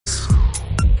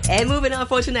And moving on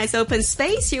for tonight's open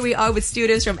space, here we are with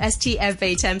students from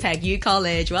STFA Tampac U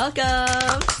College. Welcome.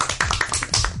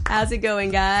 How's it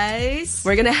going, guys?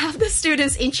 We're going to have the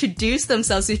students introduce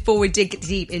themselves before we dig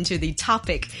deep into the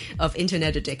topic of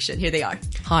internet addiction. Here they are.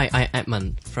 Hi, I'm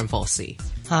Edmund from 4C.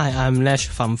 Hi, I'm Lesh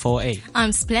from 4A.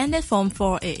 I'm Splendid from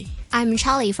 4A. I'm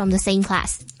Charlie from the same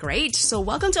class. Great. So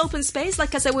welcome to Open Space.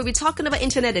 Like I said, we'll be talking about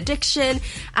internet addiction.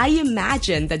 I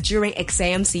imagine that during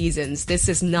exam seasons, this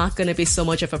is not going to be so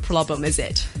much of a problem, is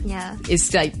it? Yeah.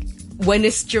 It's like when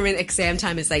it's during exam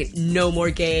time, it's like no more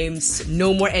games,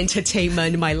 no more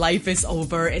entertainment. My life is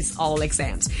over. It's all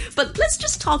exams. But let's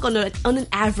just talk on an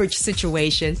average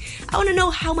situation. I want to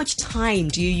know, how much time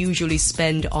do you usually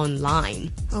spend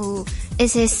online? Oh,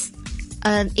 it's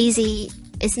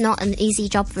not an easy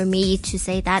job for me to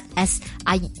say that, as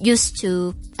I used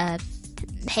to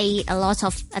pay a lot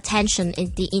of attention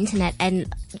in the internet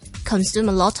and consume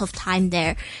a lot of time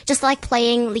there. Just like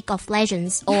playing League of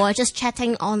Legends or just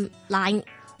chatting online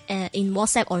in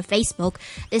WhatsApp or Facebook.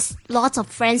 There's lots of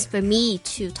friends for me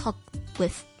to talk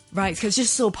with. Right, because you're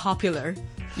so popular.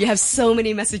 You have so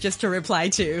many messages to reply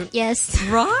to. Yes.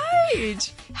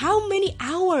 Right. How many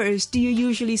hours do you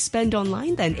usually spend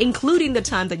online then, including the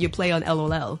time that you play on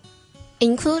LOL?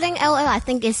 Including LOL, I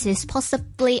think it is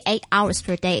possibly 8 hours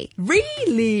per day.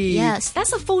 Really? Yes.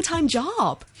 That's a full-time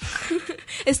job.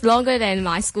 It's longer than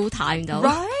my school time though.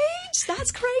 Right?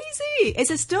 That's crazy.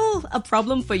 Is it still a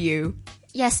problem for you?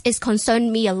 Yes, it's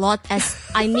concerned me a lot as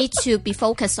I need to be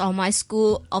focused on my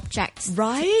school objects.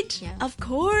 Right? Yeah. Of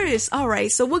course. All right.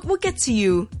 So we'll get to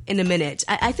you in a minute.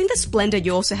 I think that Splendid,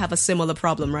 you also have a similar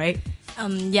problem, right?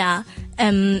 Yeah.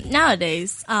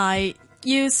 Nowadays, I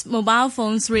use mobile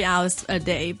phone 3 hours a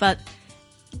day, but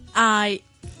I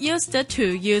used to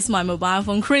use my mobile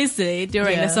phone crazily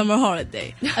during the summer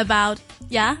holiday. About,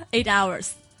 8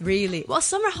 hours. Really? Well,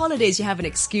 summer holidays, you have an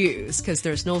excuse because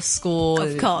there's no school.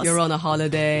 Of course. You're on a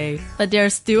holiday. But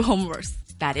there's still homeworks.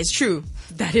 That is true.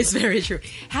 That is very true.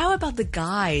 How about the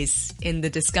guys in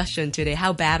the discussion today?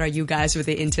 How bad are you guys with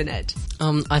the internet?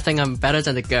 I think I'm better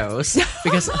than the girls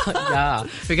because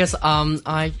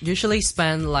I usually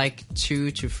spend like 2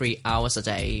 to 3 hours a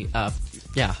day. A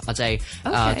day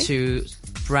to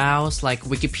browse like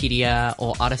Wikipedia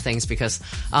or other things because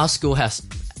our school has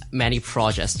many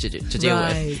projects to deal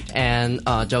with, and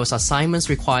those assignments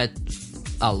require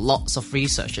lots of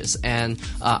researches, and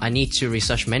I need to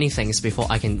research many things before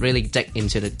I can really dig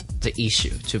into the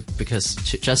issue to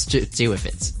deal with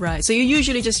it. Right. So you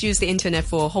usually just use the internet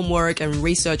for homework and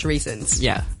research reasons.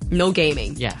 Yeah. No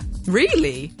gaming. Yeah.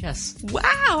 Really? Yes. Wow,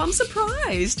 I'm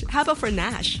surprised. How about for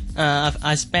Nash?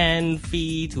 I spend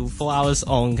 3 to 4 hours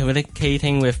on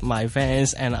communicating with my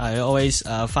friends, and I always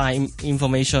find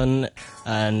information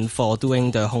for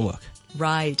doing the homework.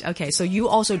 Right. Okay. So you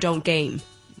also don't game.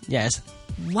 Yes.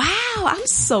 Wow, I'm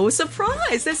so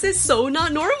surprised. This is so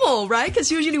not normal, right?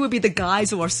 Because usually it would be the guys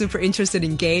who are super interested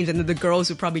in games, and then the girls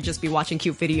would probably just be watching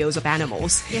cute videos of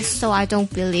animals. Yes, so I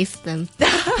don't believe them.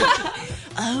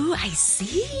 Oh, I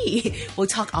see. We'll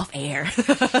talk off air.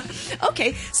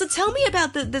 Okay, so tell me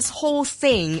about this whole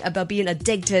thing about being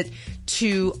addicted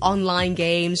to online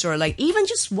games or like even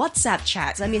just WhatsApp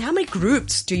chats. I mean, how many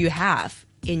groups do you have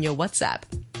in your WhatsApp?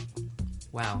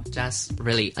 Wow, that's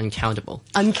really uncountable.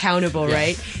 Uncountable,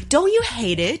 right? Don't you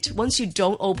hate it once you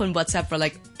don't open WhatsApp for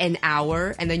like an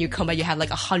hour and then you come back, you have like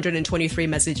 123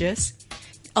 messages?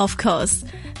 Of course,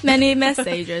 many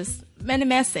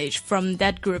message from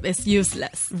that group is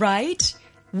useless. Right?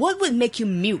 What would make you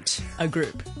mute a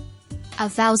group?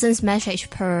 1,000 messages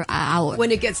per hour.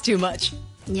 When it gets too much.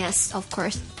 Yes, of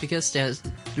course. Because there's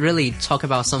really talk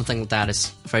about something that is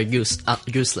very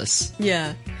useless.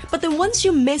 Yeah. But then once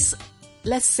you miss,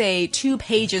 let's say, 2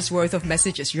 pages worth of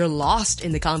messages, you're lost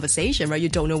in the conversation, right? You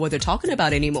don't know what they're talking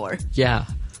about anymore. Yeah.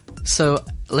 So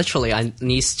literally I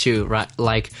need to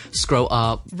scroll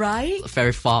up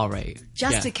very far, right?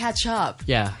 Just to catch up.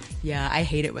 Yeah. Yeah, I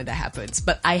hate it when that happens.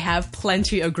 But I have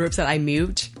plenty of groups that I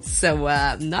mute. So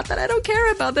not that I don't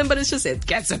care about them, but it's just it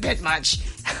gets a bit much.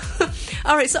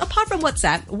 All right, so apart from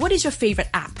WhatsApp, what is your favorite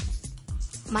app?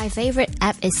 My favorite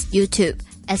app is YouTube,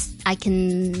 as I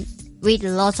can read a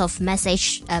lot of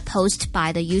message posted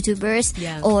by the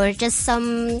YouTubers or just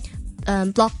some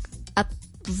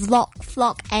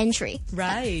vlog entry.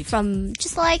 Right. From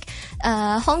just like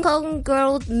Hong Kong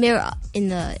girl Mira in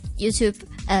the YouTube.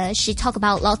 She talk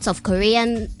about lots of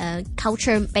Korean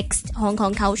culture mixed Hong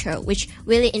Kong culture, which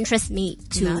really interests me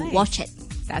to watch it.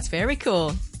 That's very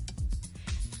cool.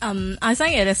 I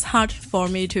think it is hard for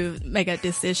me to make a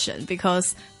decision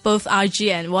because both IG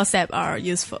and WhatsApp are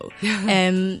useful.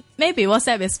 And maybe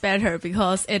WhatsApp is better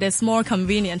because it is more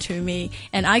convenient to me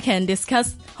and I can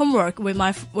discuss homework with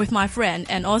my friend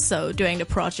and also doing the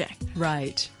project.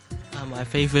 Right. My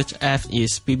favorite app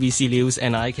is BBC News,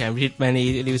 and I can read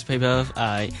many newspapers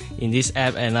in this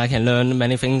app, and I can learn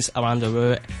many things around the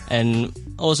world. And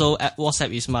also,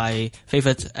 WhatsApp is my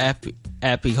favorite app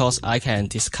because I can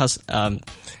discuss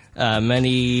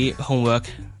many homework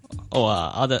or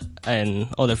other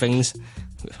things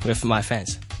with my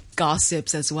friends.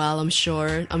 Gossips as well, I'm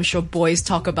sure. I'm sure boys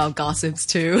talk about gossips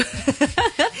too.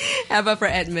 How about for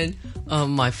Edmund?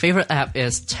 My favorite app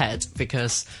is TED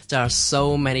because there are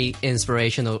so many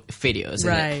inspirational videos in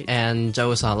Right. it. And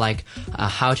those are like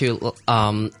how to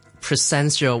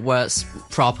present your words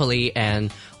properly,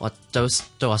 and those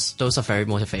are very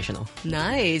motivational.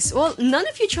 Nice. Well, none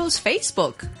of you chose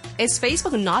Facebook. Is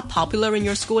Facebook not popular in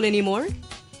your school anymore?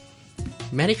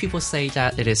 Many people say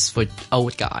that it is for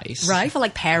old guys. Right? For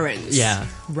like parents. Yeah.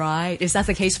 Right. Is that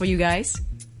the case for you guys?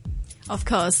 Of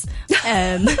course.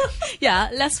 Yeah,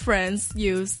 less friends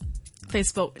use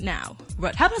Facebook now.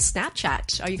 Right. How about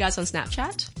Snapchat? Are you guys on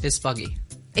Snapchat? It's buggy.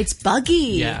 It's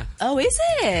buggy. Yeah. Oh, is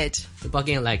it?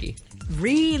 Buggy and laggy.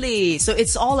 Really? So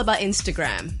it's all about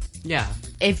Instagram. Yeah.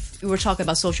 If we're talking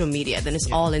about social media, then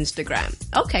it's all Instagram.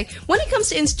 Okay. When it comes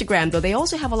to Instagram, though, they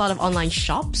also have a lot of online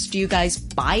shops. Do you guys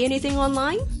buy anything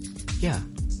online? Yeah.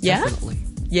 Yeah? Definitely.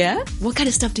 Yeah? What kind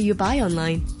of stuff do you buy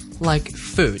online? Like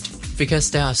food,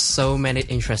 because there are so many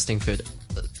interesting food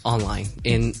online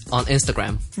on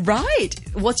Instagram. Right.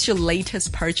 What's your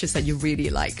latest purchase that you really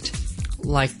liked?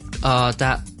 Like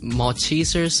that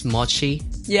Maltesers mochi.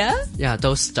 Yeah? Yeah,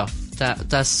 those stuff.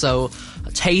 That's so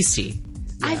tasty.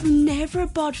 I've never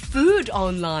bought food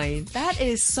online. That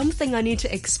is something I need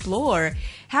to explore.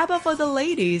 How about for the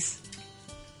ladies?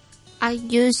 I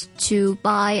used to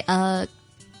buy a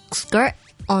skirt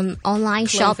on online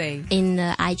shop Clothing. in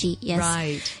the IG. Yes,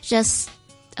 Right. just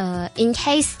in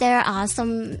case there are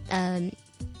some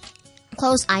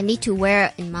clothes I need to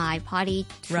wear in my party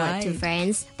to Right.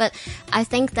 friends. But I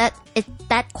think that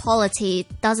that quality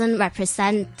doesn't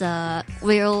represent the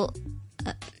real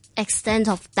extent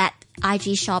of that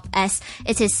IG shop, as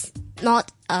it is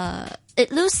not it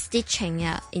loses stitching,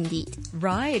 yeah, indeed.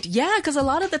 Right. Yeah, because a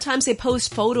lot of the times they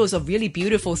post photos of really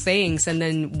beautiful things, and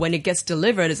then when it gets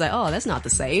delivered, it's like, oh, that's not the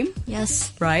same.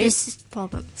 Yes, Right. This is the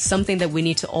problem. Something that we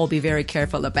need to all be very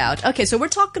careful about. Okay, so we're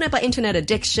talking about internet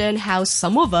addiction, how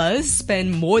some of us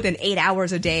spend more than 8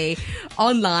 hours a day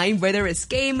online, whether it's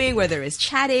gaming, whether it's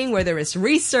chatting, whether it's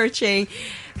researching.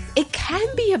 It can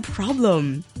be a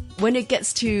problem when it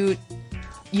gets to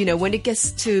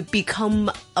become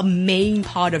a main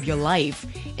part of your life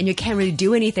and you can't really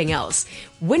do anything else.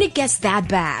 When it gets that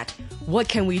bad, what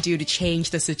can we do to change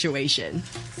the situation?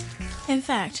 In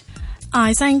fact,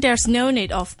 I think there's no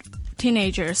need of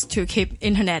teenagers to keep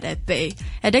internet at bay.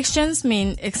 Addictions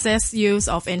mean excess use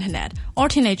of internet. All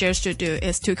teenagers should do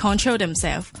is to control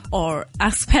themselves or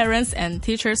ask parents and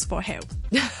teachers for help.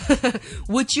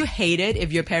 Would you hate it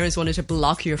if your parents wanted to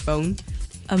block your phone?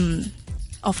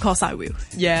 Of course I will.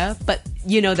 Yeah, but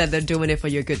you know that they're doing it for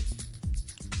your good.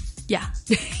 Yeah.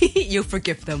 You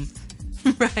forgive them.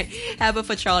 Right. How about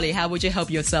for Charlie? How would you help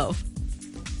yourself?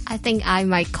 I think I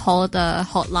might call the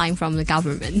hotline from the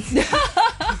government.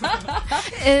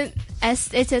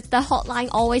 As it is, the hotline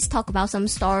always talk about some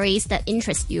stories that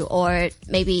interest you or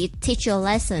maybe teach you a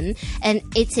lesson, and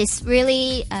it is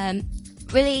really,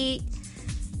 really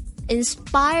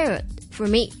inspired for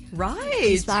me. Right.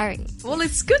 Inspiring. Well,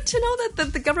 it's good to know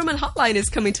that the government hotline is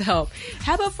coming to help.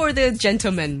 How about for the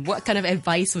gentlemen? What kind of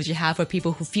advice would you have for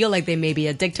people who feel like they may be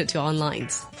addicted to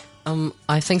onlines?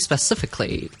 I think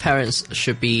specifically parents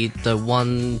should be the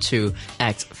one to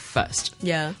act first.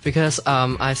 Yeah. Because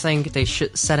I think they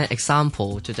should set an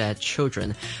example to their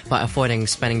children by avoiding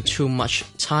spending too much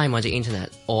time on the internet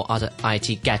or other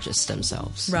IT gadgets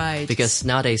themselves. Right. Because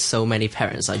nowadays so many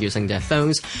parents are using their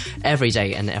phones every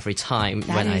day and every time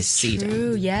when I see them.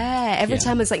 True, yeah. Every Yeah.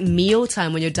 time it's like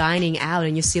mealtime when you're dining out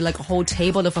and you see like a whole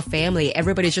table of a family,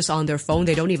 everybody's just on their phone.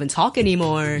 They don't even talk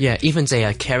anymore. Yeah, even they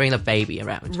are carrying a baby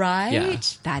around. Right? Yeah.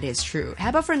 That is true. How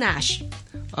about for Nash?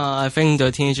 I think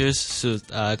the teenagers should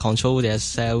control their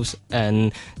selves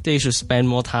and they should spend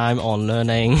more time on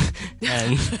learning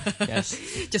and yes.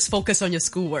 Just focus on your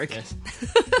schoolwork. Yes.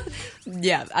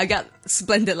 Yeah, I got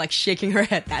Splendid like shaking her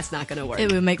head. That's not going to work.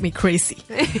 It will make me crazy.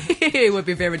 It would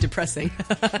be very depressing.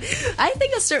 I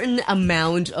think a certain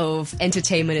amount of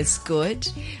entertainment is good.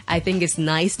 I think it's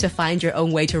nice to find your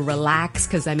own way to relax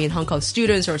because, I mean, Hong Kong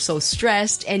students are so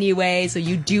stressed anyway, so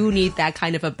you do need that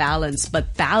kind of a balance.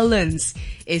 But balance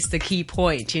is the key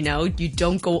point, you know? You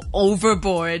don't go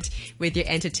overboard with your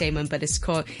entertainment, but it's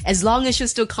called, as long as you're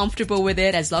still comfortable with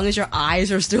it, as long as your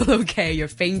eyes are still okay, your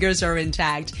fingers are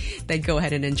intact, then go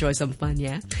ahead and enjoy some fun,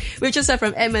 yeah? We just heard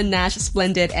from Edmund, Nash,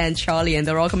 Splendid, and Charlie, and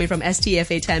they're all coming from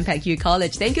STFA Tan Pak U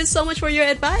College. Thank you so much for your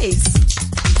advice.